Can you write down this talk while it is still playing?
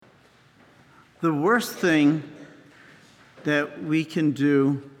The worst thing that we can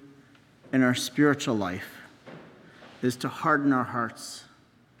do in our spiritual life is to harden our hearts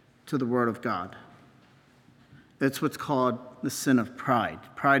to the Word of God. That's what's called the sin of pride.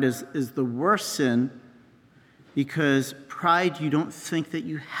 Pride is the worst sin because pride, you don't think that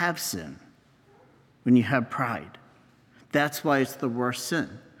you have sin when you have pride. That's why it's the worst sin.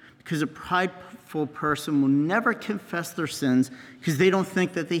 Because a prideful person will never confess their sins because they don't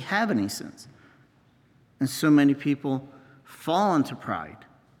think that they have any sins. And so many people fall into pride.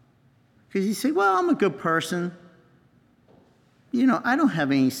 Because you say, well, I'm a good person. I don't have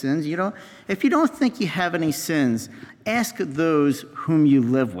any sins. If you don't think you have any sins, ask those whom you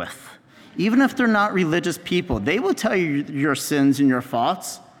live with. Even if they're not religious people, they will tell you your sins and your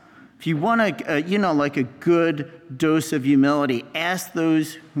faults. If you want a good dose of humility, ask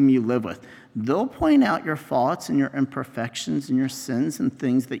those whom you live with. They'll point out your faults and your imperfections and your sins and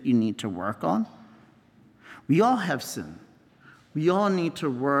things that you need to work on. We all have sin. We all need to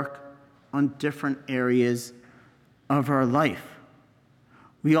work on different areas of our life.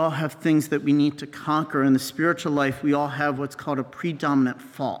 We all have things that we need to conquer. In the spiritual life, we all have what's called a predominant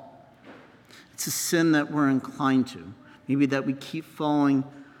fault. It's a sin that we're inclined to, maybe that we keep falling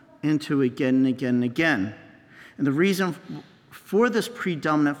into again and again and again. And the reason for this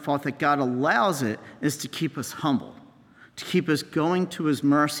predominant fault that God allows it is to keep us humble, to keep us going to his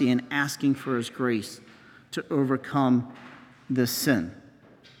mercy and asking for his grace to overcome this sin.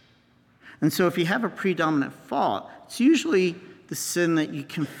 And so if you have a predominant fault, it's usually the sin that you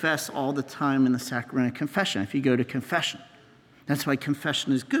confess all the time in the sacrament of confession, if you go to confession. That's why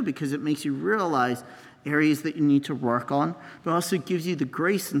confession is good, because it makes you realize areas that you need to work on, but also gives you the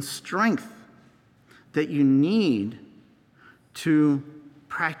grace and strength that you need to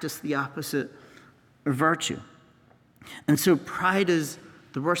practice the opposite of virtue. And so pride is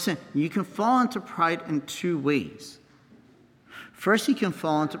the worst sin. You can fall into pride in two ways. First, you can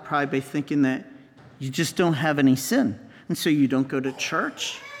fall into pride by thinking that you just don't have any sin. And so you don't go to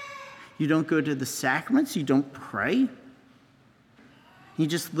church, you don't go to the sacraments, you don't pray. You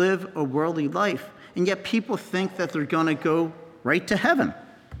just live a worldly life. And yet people think that they're going to go right to heaven.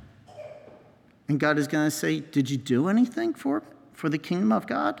 And God is going to say, did you do anything for the kingdom of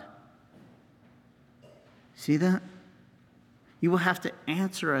God? See that? You will have to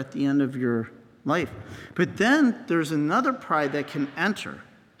answer at the end of your life. But then there's another pride that can enter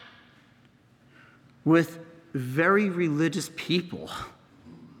with very religious people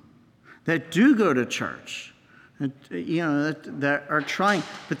that do go to church, that are trying,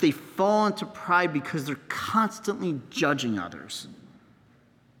 but they fall into pride because they're constantly judging others.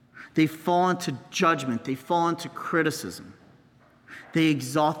 They fall into judgment. They fall into criticism. They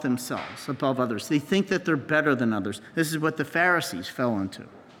exalt themselves above others. They think that they're better than others. This is what the Pharisees fell into.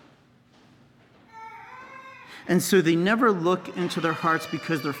 And so they never look into their hearts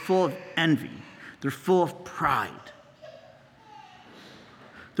because they're full of envy. They're full of pride.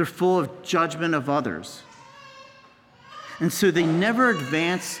 They're full of judgment of others. And so they never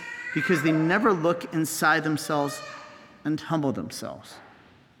advance because they never look inside themselves and humble themselves.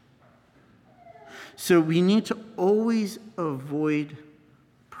 So we need to always avoid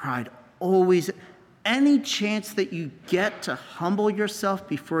pride. Always. Any chance that you get to humble yourself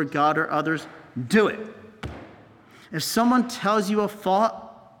before God or others, do it. If someone tells you a fault,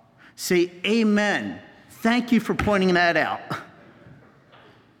 say, amen. Thank you for pointing that out.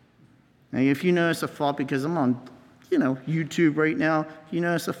 Now, if you notice a fault, because I'm on, YouTube right now, if you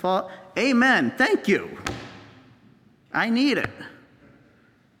notice a fault, amen. Thank you. I need it.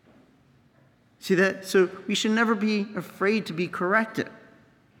 See that? So we should never be afraid to be corrected.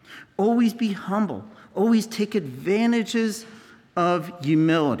 Always be humble. Always take advantages of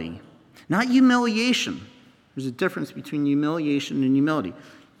humility. Not humiliation. There's a difference between humiliation and humility.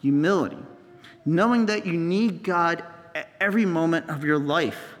 Humility. Knowing that you need God at every moment of your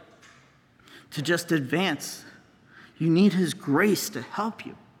life to just advance. You need his grace to help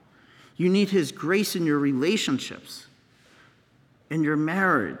you. You need his grace in your relationships, in your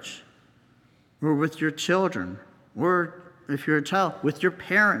marriage, or with your children, or if you're a child, with your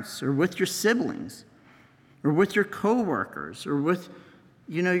parents, or with your siblings, or with your coworkers, or with,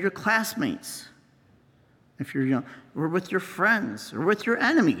 your classmates, if you're young, or with your friends, or with your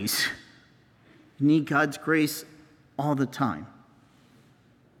enemies. You need God's grace all the time.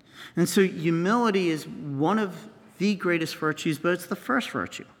 And so humility is one of the greatest virtues, but it's the first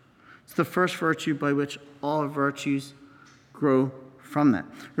virtue. It's the first virtue by which all virtues grow from that.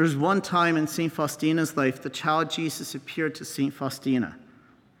 There was one time in St. Faustina's life, the child Jesus appeared to St. Faustina.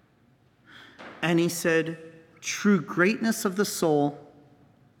 And he said, true greatness of the soul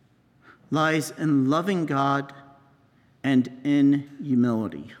lies in loving God and in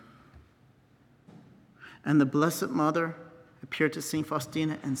humility. And the Blessed Mother appeared to St.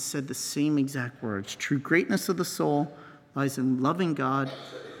 Faustina and said the same exact words. True greatness of the soul lies in loving God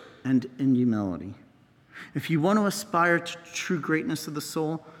and in humility. If you want to aspire to true greatness of the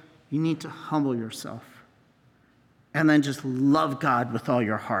soul, you need to humble yourself. And then just love God with all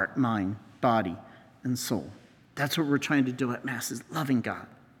your heart, mind, body, and soul. That's what we're trying to do at Mass, is loving God.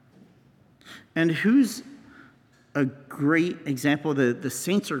 And who's a great example? The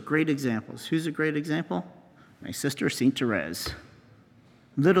saints are great examples. Who's a great example? My sister, St. Therese.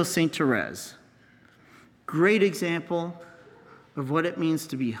 Little St. Therese. Great example of what it means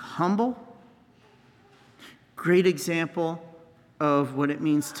to be humble. Great example of what it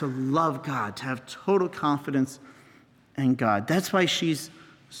means to love God, to have total confidence in God. That's why she's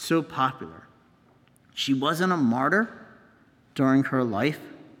so popular. She wasn't a martyr during her life.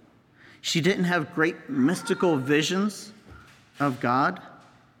 She didn't have great mystical visions of God.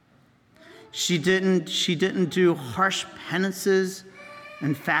 She didn't do harsh penances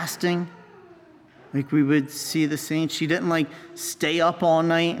and fasting like we would see the saints. She didn't stay up all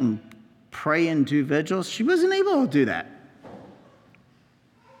night and pray and do vigils. She wasn't able to do that.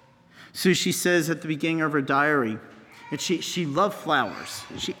 So she says at the beginning of her diary that she loved flowers.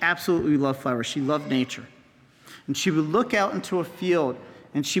 She absolutely loved flowers. She loved nature. And she would look out into a field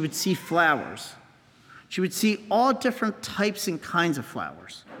and she would see flowers. She would see all different types and kinds of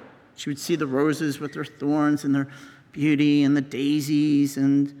flowers. She would see the roses with their thorns and their beauty, and the daisies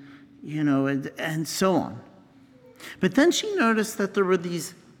and so on. But then she noticed that there were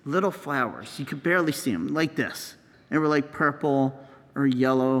these little flowers. You could barely see them, like this. They were like purple or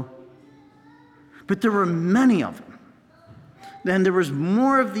yellow. But there were many of them. Then there was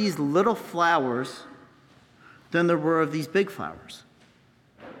more of these little flowers than there were of these big flowers.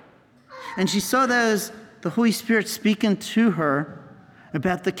 And she saw that as the Holy Spirit speaking to her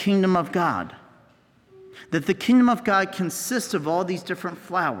about the kingdom of God. That the kingdom of God consists of all these different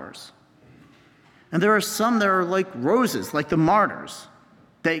flowers. And there are some that are like roses, like the martyrs,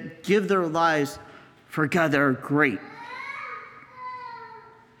 that give their lives for God, that are great.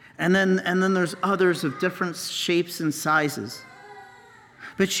 And then there's others of different shapes and sizes.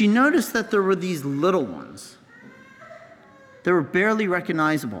 But she noticed that there were these little ones. They were barely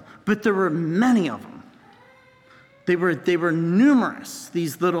recognizable, but there were many of them. They were numerous,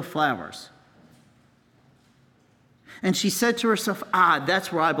 these little flowers. And she said to herself,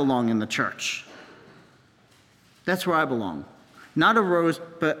 that's where I belong in the church. That's where I belong. Not a rose,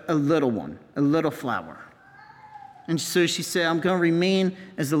 but a little one, a little flower. And so she said, I'm going to remain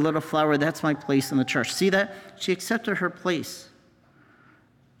as a little flower. That's my place in the church. See that? She accepted her place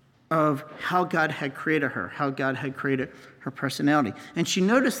of how God had created her, how God had created her personality. And she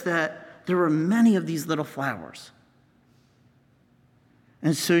noticed that there were many of these little flowers.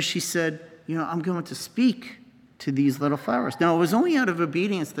 And so she said, I'm going to speak to these little flowers. Now, it was only out of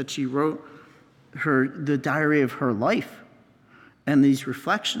obedience that she wrote the diary of her life and these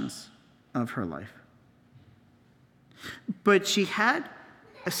reflections of her life. But she had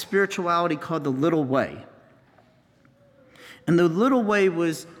a spirituality called the little way. And the little way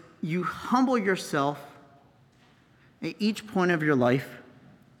was you humble yourself at each point of your life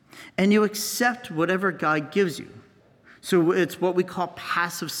and you accept whatever God gives you. So it's what we call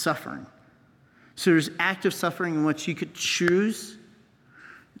passive suffering. So there's active suffering in which you could choose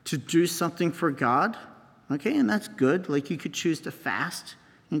to do something for God, okay, and that's good. Like you could choose to fast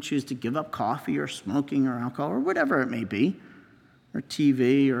and choose to give up coffee or smoking or alcohol or whatever it may be, or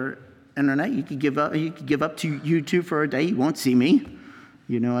TV or internet. You could give up to YouTube for a day. You won't see me,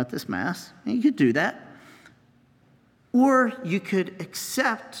 at this Mass. And you could do that. Or you could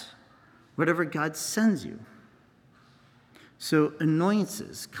accept whatever God sends you. So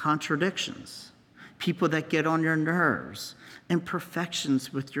annoyances, contradictions, people that get on your nerves,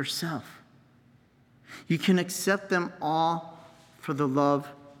 imperfections with yourself. You can accept them all for the love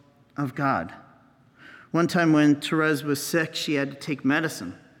of God. One time when Therese was sick, she had to take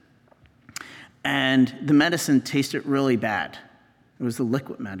medicine. And the medicine tasted really bad. It was a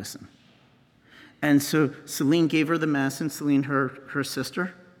liquid medicine. And so Celine gave her the medicine, Celine, her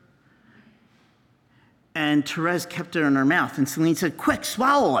sister. And Therese kept it in her mouth. And Celine said, quick,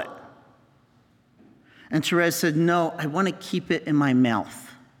 swallow it. And Therese said, no, I want to keep it in my mouth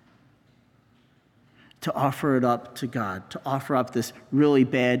to offer it up to God, to offer up this really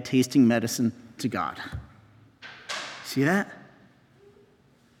bad tasting medicine to God. See that?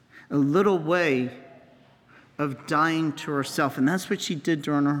 A little way of dying to herself. And that's what she did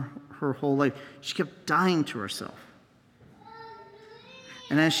during her whole life. She kept dying to herself.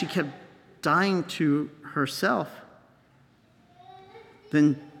 And as she kept dying to herself,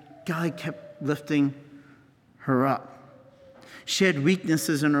 then God kept lifting her up. She had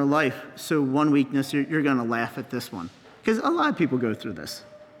weaknesses in her life. So one weakness, you're going to laugh at this one, because a lot of people go through this.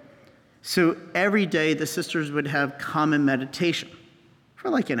 So every day the sisters would have common meditation for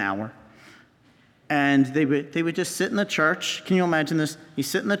like an hour. And they would just sit in the church. Can you imagine this? You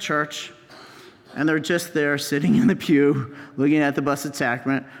sit in the church, and they're just there sitting in the pew, looking at the Blessed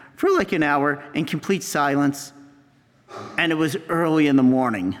Sacrament for like an hour in complete silence. And it was early in the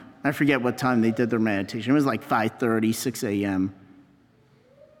morning. I forget what time they did their meditation. It was like 5:30, 6 a.m.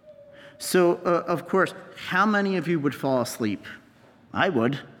 So, of course, how many of you would fall asleep? I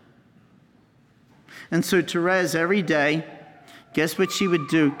would. And so Therese, every day, guess what she would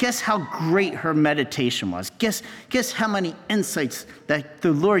do? Guess how great her meditation was. Guess how many insights that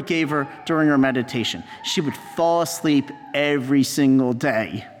the Lord gave her during her meditation. She would fall asleep every single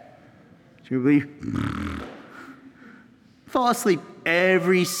day. She would fall asleep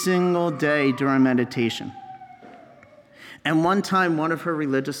every single day during meditation. And one time, one of her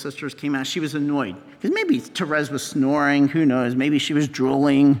religious sisters came out. She was annoyed, because maybe Therese was snoring. Who knows? Maybe she was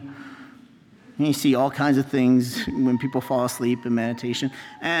drooling. And you see all kinds of things when people fall asleep in meditation.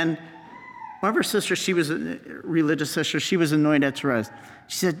 And one of her sisters, she was a religious sister, she was annoyed at Therese.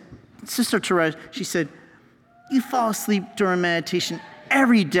 She said, Sister Therese, she said, you fall asleep during meditation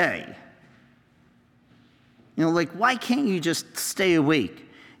every day. You know, like, why can't you just stay awake?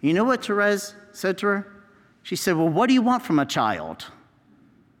 You know what Therese said to her? She said, well, what do you want from a child?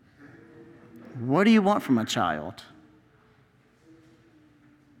 What do you want from a child?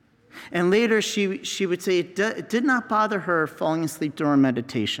 And later she would say it did not bother her falling asleep during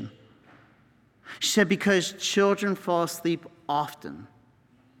meditation. She said because children fall asleep often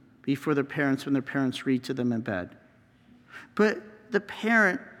before their parents when their parents read to them in bed. But the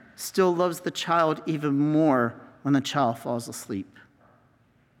parent still loves the child even more when the child falls asleep.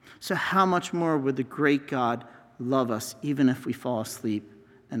 So how much more would the great God love us even if we fall asleep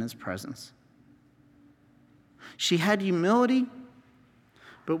in his presence? She had humility.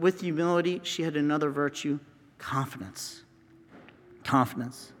 But with humility, she had another virtue, confidence.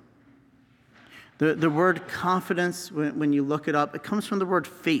 Confidence. The word confidence, when you look it up, it comes from the word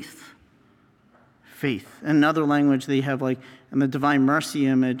faith. Faith. In another language, they have like, in the Divine Mercy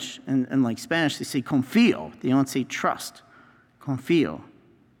image, in like Spanish, they say confío. They don't say trust. Confío.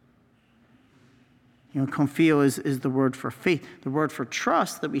 You know, confío is the word for faith. The word for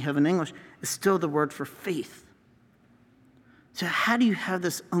trust that we have in English is still the word for faith. So how do you have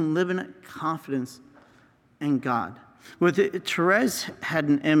this unlimited confidence in God? Well, Therese had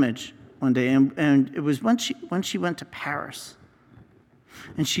an image one day, and it was when she went to Paris.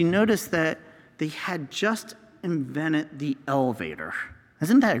 And she noticed that they had just invented the elevator.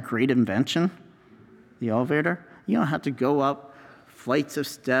 Isn't that a great invention, the elevator? You don't have to go up flights of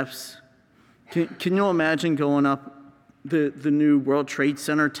steps. Can you imagine going up the new World Trade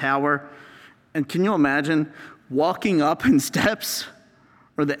Center tower? And can you imagine walking up in steps,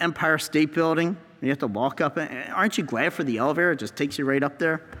 or the Empire State Building? You have to walk up. Aren't you glad for the elevator? It just takes you right up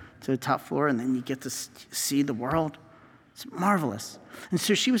there to the top floor, and then you get to see the world. It's marvelous. And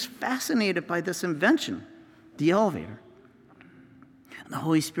so she was fascinated by this invention, the elevator. And the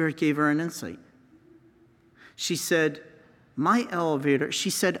Holy Spirit gave her an insight. She said, my elevator, she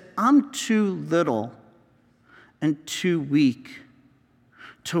said, I'm too little and too weak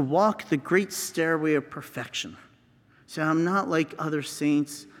to walk the great stairway of perfection. So I'm not like other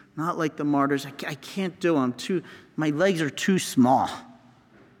saints, not like the martyrs. I can't do it. My legs are too small.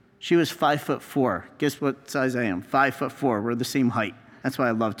 She was 5'4". Guess what size I am? 5'4". We're the same height. That's why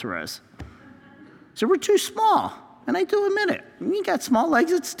I love Therese. So we're too small. And I do admit it. When you got small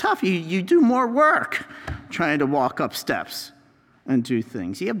legs, it's tough. You do more work trying to walk up steps and do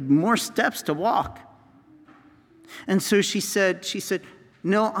things. You have more steps to walk. And so she said,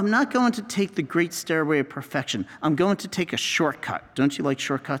 no, I'm not going to take the great stairway of perfection. I'm going to take a shortcut. Don't you like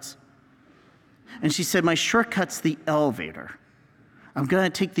shortcuts? And she said, my shortcut's the elevator. I'm going to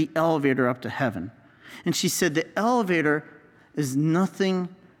take the elevator up to heaven. And she said, the elevator is nothing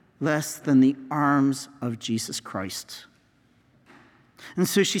less than the arms of Jesus Christ. And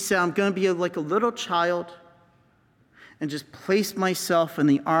so she said, I'm going to be like a little child and just place myself in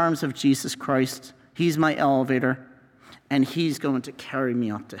the arms of Jesus Christ. He's my elevator. And he's going to carry me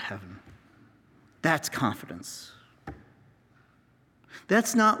up to heaven. That's confidence.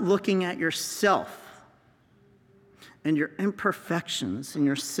 That's not looking at yourself and your imperfections and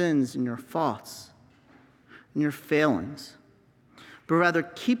your sins and your faults and your failings, but rather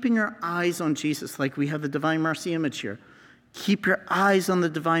keeping your eyes on Jesus, like we have the Divine Mercy image here. Keep your eyes on the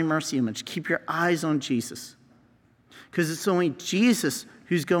divine mercy image. Keep your eyes on Jesus. Because it's only Jesus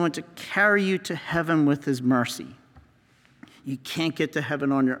who's going to carry you to heaven with his mercy. You can't get to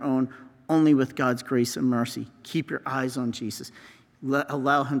heaven on your own, only with God's grace and mercy. Keep your eyes on Jesus.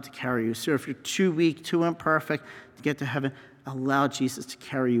 Allow him to carry you. So if you're too weak, too imperfect to get to heaven, allow Jesus to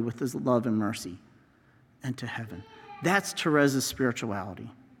carry you with his love and mercy and to heaven. That's Therese's spirituality.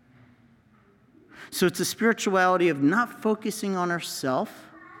 So it's a spirituality of not focusing on herself,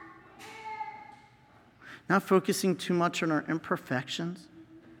 not focusing too much on our imperfections,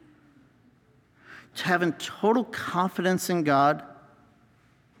 to having total confidence in God,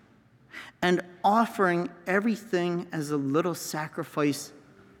 and offering everything as a little sacrifice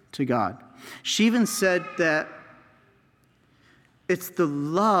to God. She even said that it's the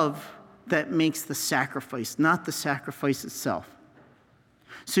love that makes the sacrifice, not the sacrifice itself.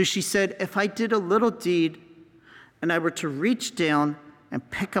 So she said, if I did a little deed and I were to reach down and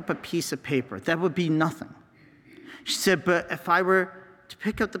pick up a piece of paper, that would be nothing. She said, but if I were to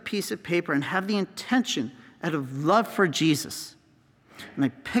pick up the piece of paper and have the intention out of love for Jesus, and I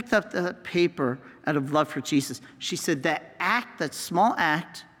picked up the paper out of love for Jesus, she said that act, that small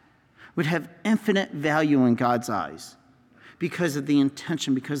act, would have infinite value in God's eyes because of the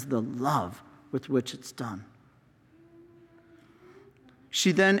intention, because of the love with which it's done.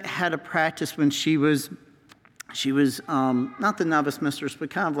 She then had a practice when she was not the novice mistress, but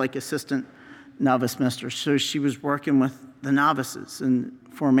kind of like assistant novice mistress. So she was working with the novices in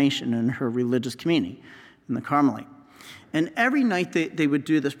formation in her religious community in the Carmelite. And every night they would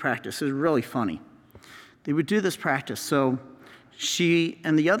do this practice. It was really funny. They would do this practice. So she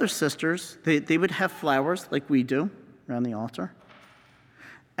and the other sisters, they would have flowers like we do around the altar.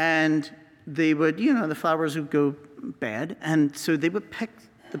 And they would, the flowers would go bad. And so they would pick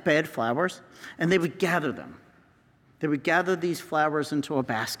the bad flowers and they would gather them. They would gather these flowers into a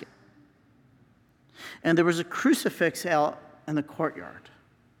basket. And there was a crucifix out in the courtyard.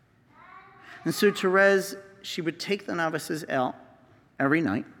 And so Therese, she would take the novices out every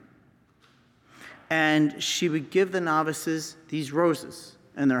night, and she would give the novices these roses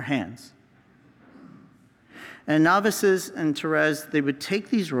in their hands. And novices and Therese, they would take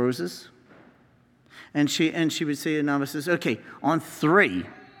these roses, and she would say to the novices, okay, on 3,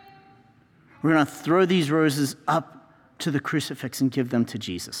 we're going to throw these roses up to the crucifix and give them to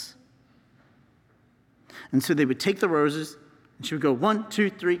Jesus. And so they would take the roses, and she would go 1,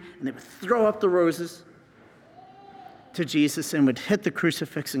 2, 3, and they would throw up the roses to Jesus and would hit the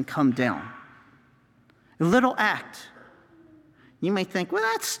crucifix and come down. A little act. You may think, well,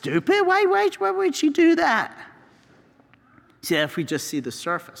 that's stupid. Why would she do that? See, if we just see the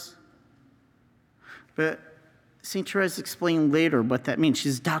surface. But St. Therese explained later what that means.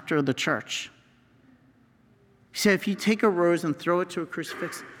 She's doctor of the church. She said, if you take a rose and throw it to a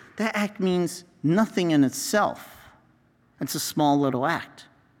crucifix, that act means nothing in itself. It's a small little act.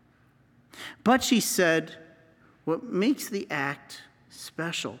 But she said, what makes the act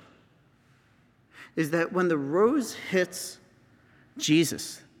special is that when the rose hits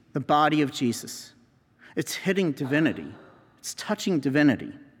Jesus, the body of Jesus, it's hitting divinity. It's touching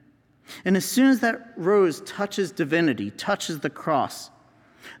divinity. And as soon as that rose touches divinity, touches the cross,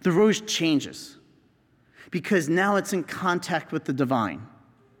 the rose changes because now it's in contact with the divine.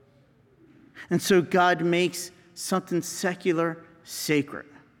 And so God makes something secular sacred.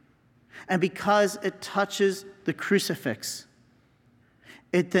 And because it touches the crucifix,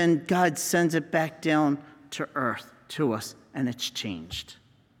 then God sends it back down to earth, to us, and it's changed.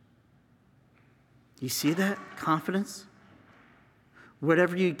 You see that confidence?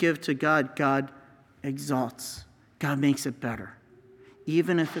 Whatever you give to God, God exalts. God makes it better,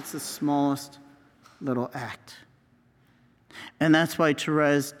 even if it's the smallest little act. And that's why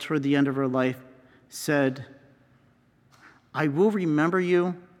Therese, toward the end of her life, said, I will remember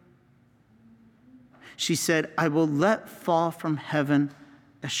you. She said, I will let fall from heaven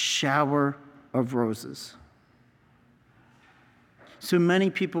a shower of roses. So many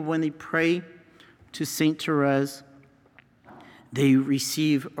people, when they pray to St. Therese, they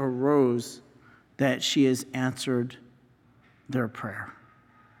receive a rose that she has answered their prayer.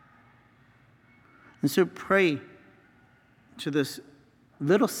 And so pray to this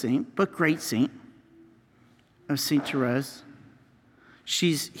little saint, but great saint of St. Therese.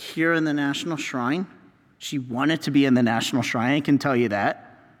 She's here in the National Shrine. She wanted to be in the National Shrine, I can tell you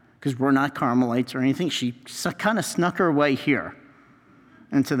that, because we're not Carmelites or anything. She kind of snuck her way here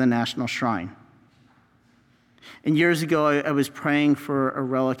into the National Shrine. And years ago, I was praying for a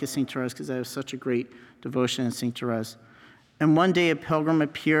relic of St. Therese because I have such a great devotion to St. Therese. And one day a pilgrim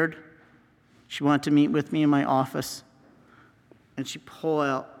appeared. She wanted to meet with me in my office. and she pulled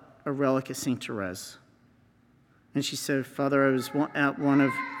out a relic of St. Therese. And she said, Father, I was at one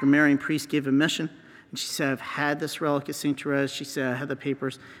of the Marian priests gave a mission, and she said, I've had this relic of St. Therese. She said, I had the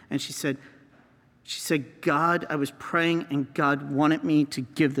papers. And she said, God, I was praying, and God wanted me to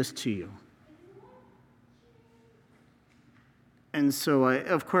give this to you. And so,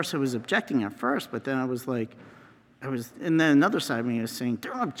 of course, I was objecting at first, but then I was like, and then another side of me was saying,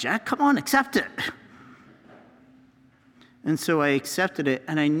 don't object, come on, accept it. And so I accepted it,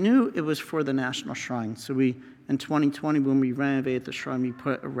 and I knew it was for the National Shrine. So in 2020, when we renovated the shrine, we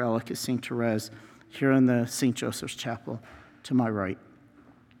put a relic of St. Therese here in the St. Joseph's Chapel to my right.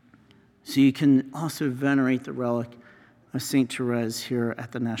 So you can also venerate the relic of St. Therese here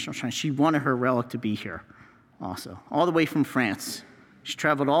at the National Shrine. She wanted her relic to be here also, all the way from France. She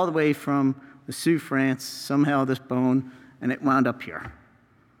traveled all the way from Lisieux, France, somehow this bone, and it wound up here.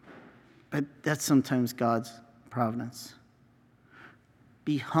 But that's sometimes God's providence.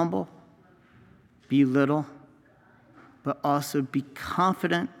 Be humble, be little, but also be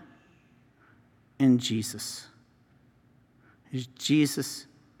confident in Jesus. Jesus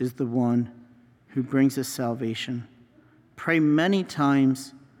is the one who brings us salvation. Pray many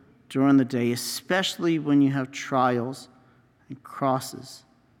times during the day, especially when you have trials and crosses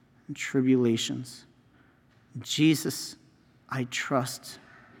and tribulations. Jesus, I trust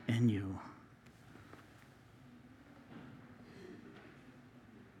in you.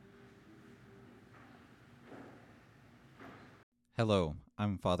 Hello,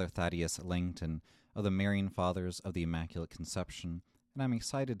 I'm Father Thaddeus Langton of the Marian Fathers of the Immaculate Conception, and I'm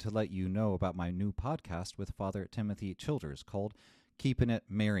excited to let you know about my new podcast with Father Timothy Childers called Keepin' It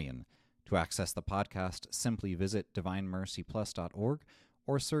Marian. To access the podcast, simply visit divinemercyplus.org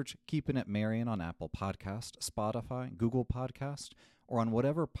or search Keepin' It Marian on Apple Podcast, Spotify, Google Podcast, or on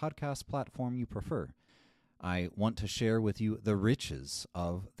whatever podcast platform you prefer. I want to share with you the riches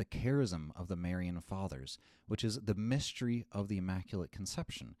of the charism of the Marian Fathers, which is the mystery of the Immaculate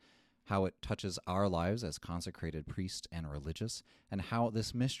Conception, how it touches our lives as consecrated priests and religious, and how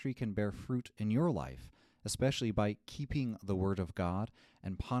this mystery can bear fruit in your life, especially by keeping the Word of God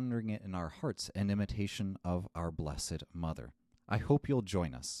and pondering it in our hearts in imitation of our Blessed Mother. I hope you'll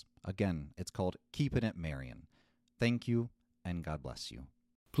join us. Again, it's called Keepin' It Marian. Thank you, and God bless you.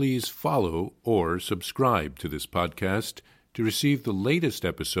 Please follow or subscribe to this podcast to receive the latest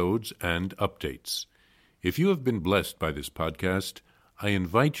episodes and updates. If you have been blessed by this podcast, I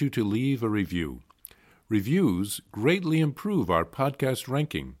invite you to leave a review. Reviews greatly improve our podcast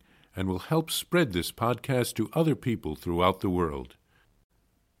ranking and will help spread this podcast to other people throughout the world.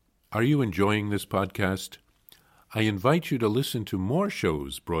 Are you enjoying this podcast? I invite you to listen to more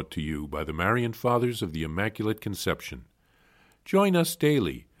shows brought to you by the Marian Fathers of the Immaculate Conception. Join us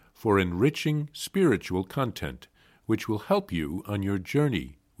daily for enriching spiritual content, which will help you on your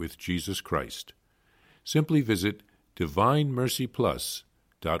journey with Jesus Christ. Simply visit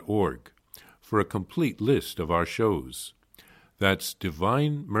divinemercyplus.org for a complete list of our shows. That's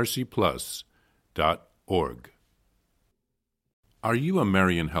divinemercyplus.org. Are you a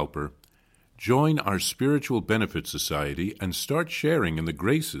Marian helper? Join our Spiritual Benefit Society and start sharing in the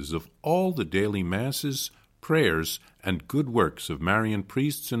graces of all the daily masses, prayers, and good works of Marian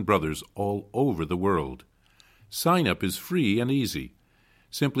priests and brothers all over the world. Sign up is free and easy.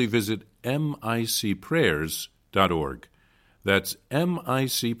 Simply visit micprayers.org. That's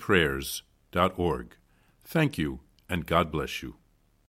micprayers.org. Thank you, and God bless you.